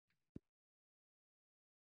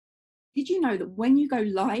Did you know that when you go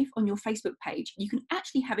live on your Facebook page, you can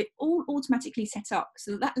actually have it all automatically set up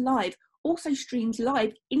so that live also streams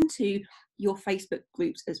live into your Facebook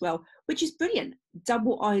groups as well, which is brilliant.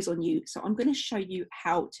 Double eyes on you. So I'm going to show you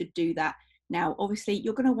how to do that now. Obviously,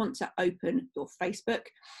 you're going to want to open your Facebook.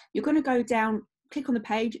 You're going to go down, click on the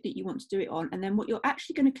page that you want to do it on, and then what you're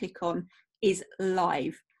actually going to click on is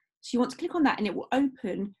live. So you want to click on that and it will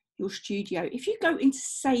open your studio. If you go into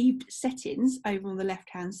saved settings over on the left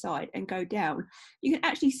hand side and go down, you can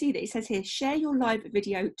actually see that it says here, share your live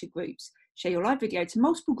video to groups. Share your live video to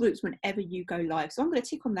multiple groups whenever you go live. So I'm going to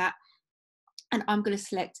tick on that and I'm going to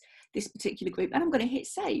select this particular group and I'm going to hit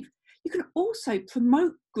save. You can also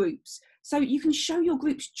promote groups. So you can show your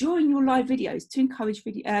groups during your live videos to encourage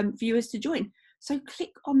viewers to join. So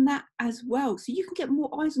click on that as well. So you can get more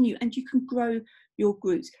eyes on you and you can grow your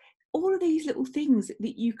groups. All of these little things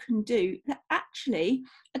that you can do that actually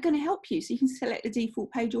are going to help you. So you can select the default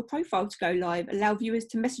page or profile to go live, allow viewers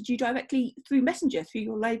to message you directly through Messenger, through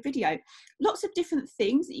your live video. Lots of different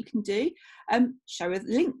things that you can do. Show a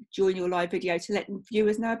link during your live video to let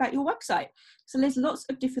viewers know about your website. So there's lots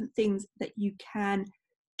of different things that you can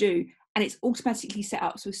do, and it's automatically set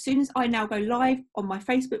up. So as soon as I now go live on my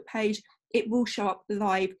Facebook page, it will show up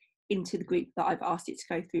live into the group that I've asked it to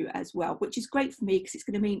go through as well, which is great for me because it's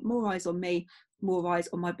going to mean more eyes on me, more eyes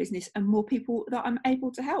on my business, and more people that I'm able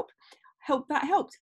to help. Hope that helped.